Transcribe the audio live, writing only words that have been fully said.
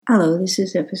Hello, this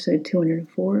is episode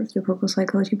 204 of the Purple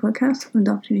Psychology Podcast. I'm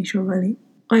Dr. Nisha O'Reilly.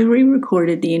 I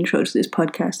re-recorded the intro to this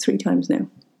podcast 3 times now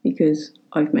because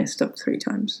I've messed up 3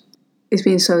 times. It's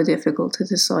been so difficult to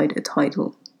decide a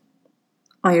title.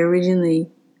 I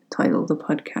originally titled the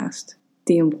podcast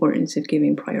The Importance of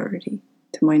Giving Priority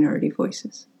to Minority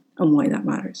Voices and why that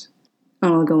matters.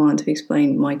 And I'll go on to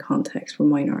explain my context for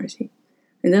minority.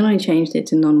 And then I changed it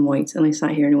to non-whites and I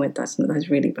sat here and went, that's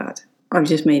really bad. I've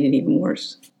just made it even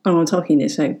worse. And I'm talking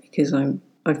this out because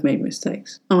I've made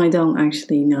mistakes. And I don't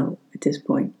actually know at this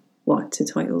point what to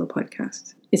title the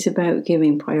podcast. It's about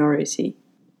giving priority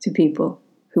to people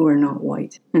who are not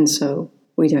white. And so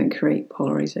we don't create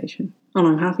polarization. And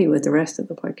I'm happy with the rest of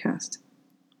the podcast.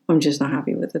 I'm just not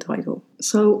happy with the title.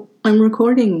 So I'm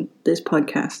recording this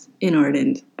podcast in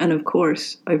Ireland. And of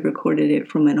course, I've recorded it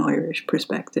from an Irish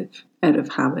perspective out of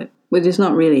habit. But it's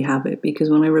not really habit because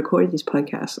when I record these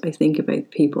podcasts, I think about the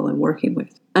people I'm working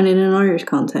with. And in an Irish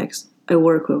context, I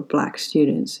work with black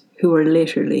students who are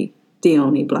literally the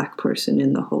only black person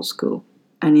in the whole school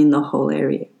and in the whole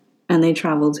area. And they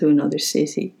travel to another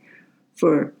city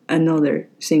for another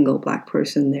single black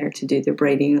person there to do the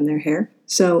braiding on their hair.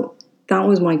 So that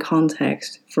was my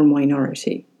context for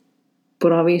minority.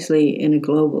 But obviously in a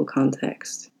global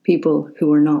context, people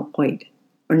who are not white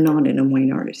are not in a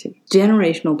minority.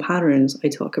 Generational patterns I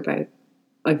talk about,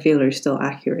 I feel are still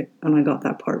accurate, and I got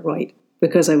that part right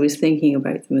because I was thinking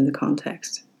about them in the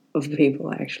context of the people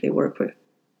I actually work with.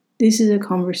 This is a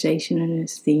conversation and a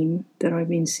theme that I've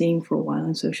been seeing for a while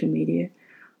on social media,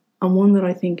 and one that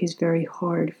I think is very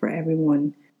hard for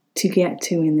everyone to get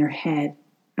to in their head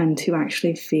and to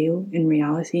actually feel in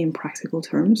reality in practical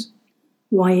terms.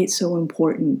 Why it's so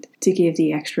important to give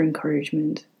the extra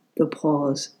encouragement, the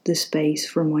pause, the space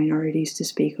for minorities to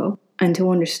speak up, and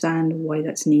to understand why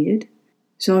that's needed.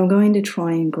 So I'm going to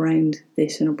try and ground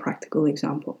this in a practical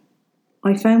example.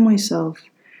 I found myself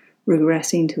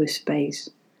regressing to a space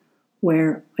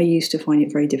where I used to find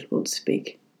it very difficult to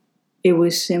speak. It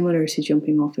was similar to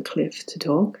jumping off a cliff to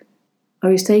talk. I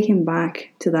was taken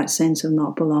back to that sense of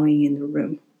not belonging in the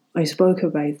room. I spoke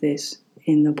about this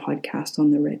in the podcast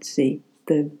on the Red Sea,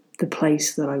 the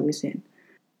place that I was in.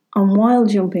 And while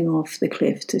jumping off the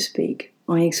cliff to speak,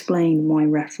 I explained my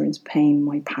reference pain,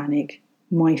 my panic,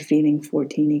 my feeling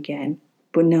 14 again,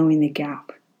 but knowing the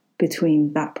gap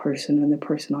between that person and the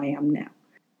person I am now.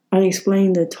 I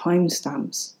explained the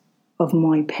timestamps of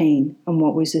my pain and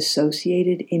what was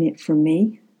associated in it for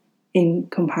me in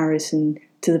comparison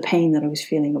to the pain that I was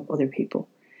feeling of other people.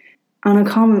 And a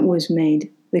comment was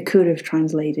made that could have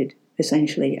translated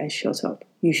essentially as shut up,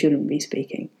 you shouldn't be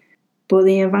speaking. But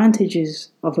the advantages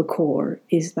of a core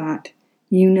is that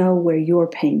you know where your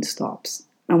pain stops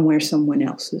and where someone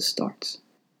else's starts.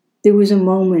 There was a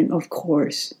moment, of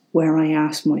course, where I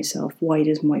asked myself, why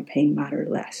does my pain matter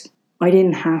less? I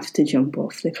didn't have to jump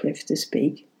off the cliff to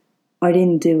speak. I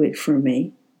didn't do it for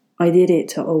me. I did it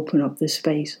to open up the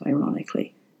space,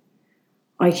 ironically.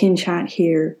 I can chat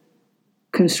here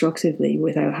constructively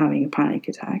without having a panic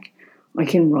attack. I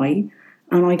can write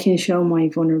and I can show my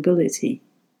vulnerability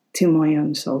to my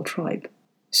own soul tribe.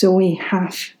 So we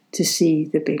have to see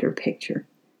the bigger picture.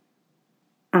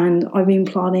 And I've been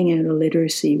plotting out a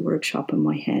literacy workshop in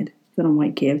my head that I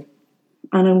might give.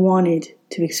 And I wanted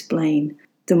to explain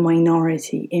the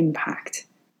minority impact.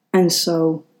 And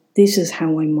so this is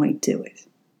how I might do it.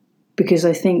 Because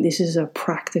I think this is a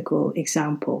practical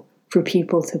example for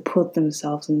people to put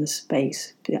themselves in the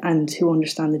space and to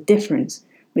understand the difference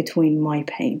between my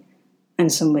pain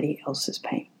and somebody else's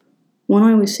pain. When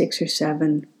I was 6 or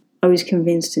 7, I was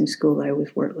convinced in school that I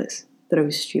was worthless, that I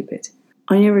was stupid.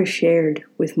 I never shared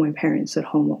with my parents at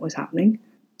home what was happening,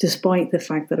 despite the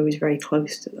fact that I was very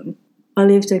close to them. I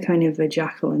lived a kind of a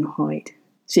Jekyll and Hyde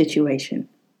situation,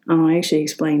 and I actually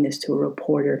explained this to a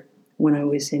reporter when I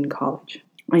was in college.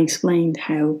 I explained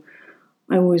how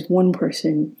I was one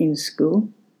person in school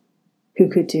who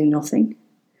could do nothing,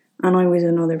 and I was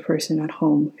another person at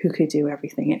home who could do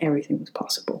everything, and everything was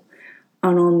possible.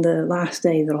 And on the last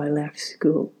day that I left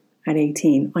school at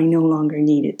 18, I no longer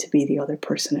needed to be the other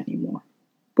person anymore.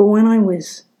 But when I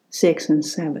was 6 and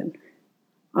 7,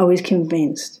 I was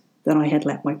convinced that I had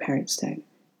let my parents down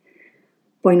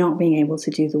by not being able to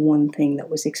do the one thing that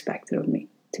was expected of me,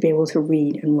 to be able to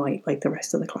read and write like the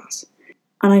rest of the class.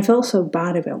 And I felt so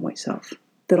bad about myself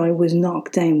that I was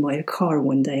knocked down by a car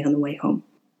one day on the way home.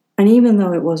 And even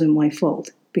though it wasn't my fault,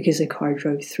 because a car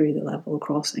drove through the level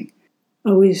crossing,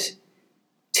 I was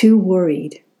too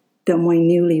worried that my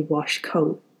newly washed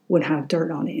coat would have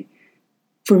dirt on it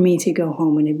for me to go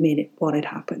home and admit what had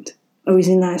happened. I was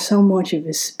in that so much of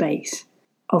a space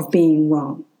of being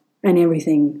wrong, and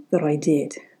everything that I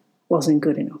did wasn't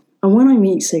good enough. And when I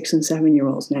meet 6 and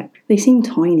 7-year-olds now, they seem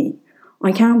tiny.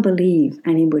 I can't believe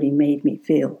anybody made me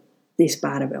feel this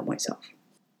bad about myself.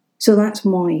 So that's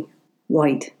my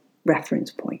white reference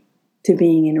point to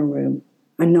being in a room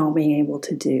and not being able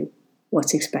to do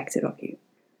what's expected of you.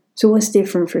 So what's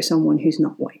different for someone who's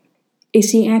not white?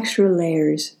 It's the extra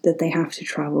layers that they have to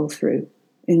travel through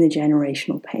in the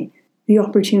generational pain. The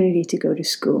opportunity to go to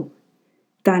school.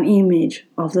 That image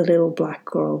of the little black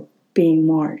girl being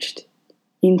marched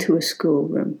into a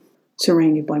schoolroom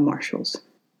surrounded by marshals.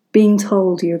 Being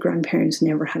told your grandparents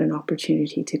never had an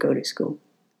opportunity to go to school.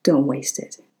 Don't waste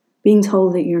it. Being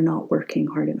told that you're not working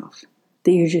hard enough,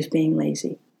 that you're just being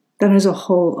lazy. That is a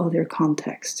whole other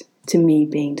context to me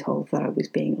being told that I was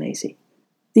being lazy.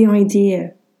 The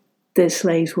idea that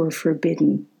slaves were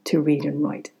forbidden to read and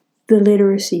write. The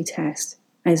literacy test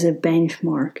as a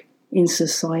benchmark in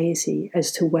society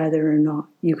as to whether or not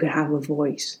you could have a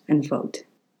voice and vote.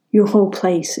 Your whole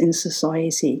place in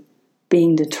society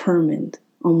being determined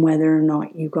on whether or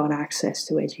not you got access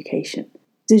to education.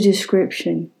 The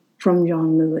description from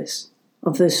John Lewis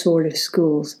of the sort of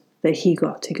schools that he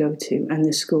got to go to and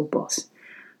the school bus,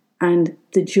 and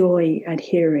the joy at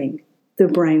hearing the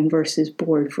Brown versus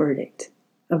Board verdict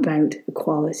about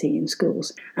equality in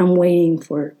schools and waiting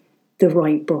for the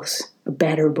right bus, a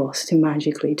better bus, to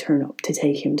magically turn up to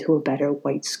take him to a better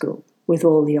white school with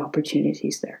all the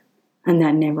opportunities there, and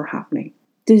that never happening.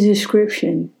 The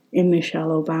description in Michelle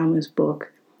Obama's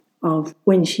book of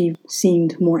when she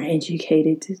seemed more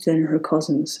educated than her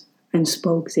cousins and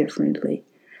spoke differently,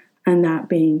 and that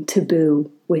being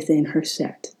taboo within her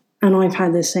set. And I've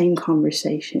had the same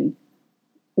conversation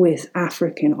with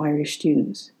African Irish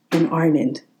students in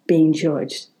Ireland being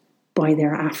judged by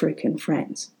their African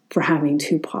friends for having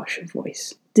too posh a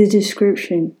voice. The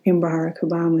description in Barack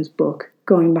Obama's book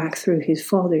going back through his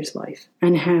father's life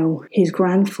and how his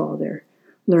grandfather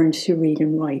learned to read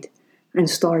and write and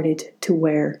started to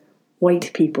wear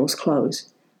white people's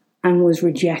clothes and was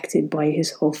rejected by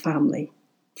his whole family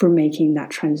for making that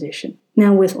transition.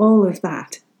 Now, with all of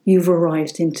that, you've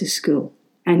arrived into school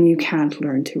and you can't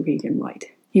learn to read and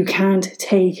write. You can't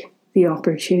take the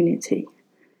opportunity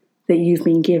that you've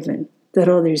been given that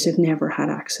others have never had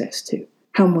access to.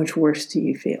 How much worse do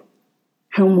you feel?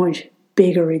 How much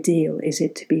bigger a deal is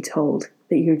it to be told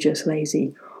that you're just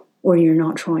lazy or you're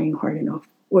not trying hard enough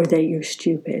or that you're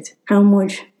stupid? How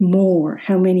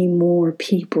many more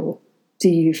people do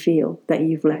you feel that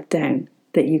you've let down,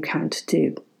 that you can't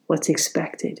do what's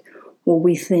expected, what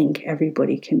we think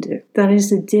everybody can do? That is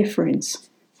the difference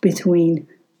between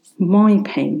my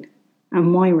pain and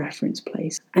my reference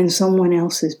place and someone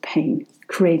else's pain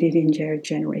created in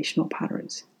generational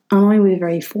patterns. And I was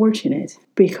very fortunate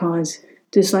because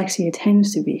dyslexia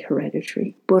tends to be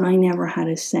hereditary, but I never had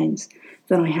a sense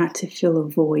that I had to fill a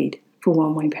void for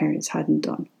what my parents hadn't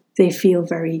done. They feel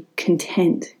very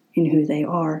content in who they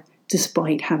are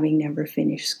despite having never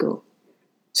finished school.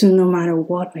 So no matter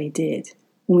what I did,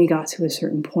 when we got to a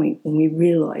certain point, when they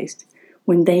realized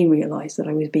that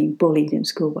I was being bullied in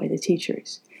school by the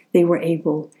teachers, they were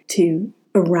able to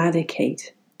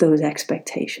eradicate those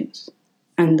expectations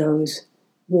and those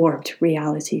warped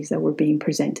realities that were being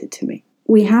presented to me.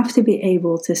 We have to be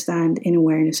able to stand in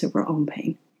awareness of our own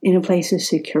pain, in a place of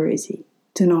security,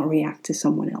 to not react to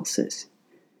someone else's,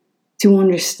 to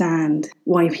understand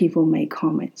why people make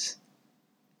comments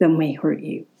that may hurt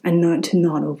you and not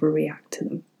overreact to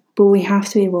them. But we have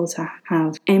to be able to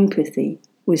have empathy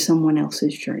with someone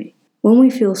else's journey. When we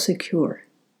feel secure,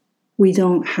 we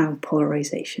don't have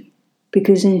polarization,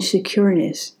 because in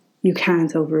secureness, you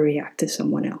can't overreact to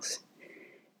someone else.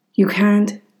 You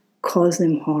can't cause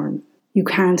them harm. You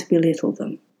can't belittle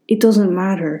them. It doesn't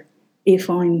matter if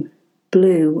I'm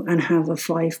blue and have a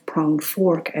 5-pronged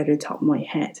fork out of the top of my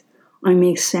head. I'm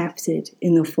accepted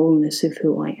in the fullness of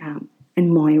who I am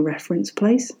and my reference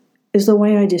place. As the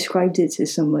way I described it to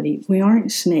somebody, we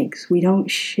aren't snakes. We don't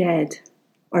shed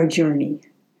our journey,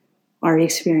 our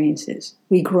experiences.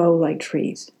 We grow like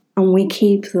trees, and we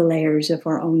keep the layers of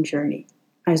our own journey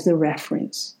as the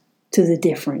reference to the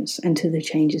difference and to the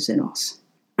changes in us.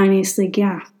 And it's the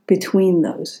gap between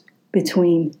those,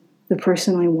 between the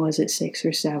person I was at 6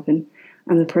 or 7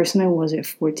 and the person I was at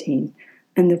 14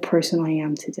 and the person I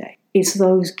am today. It's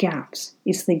those gaps.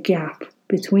 It's the gap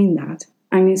between that,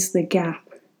 and it's the gap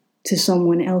to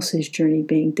someone else's journey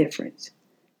being different.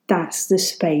 That's the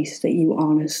space that you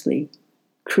honestly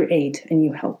create and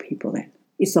you help people in.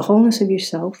 It's the wholeness of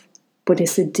yourself, but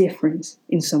it's the difference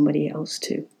in somebody else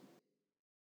too.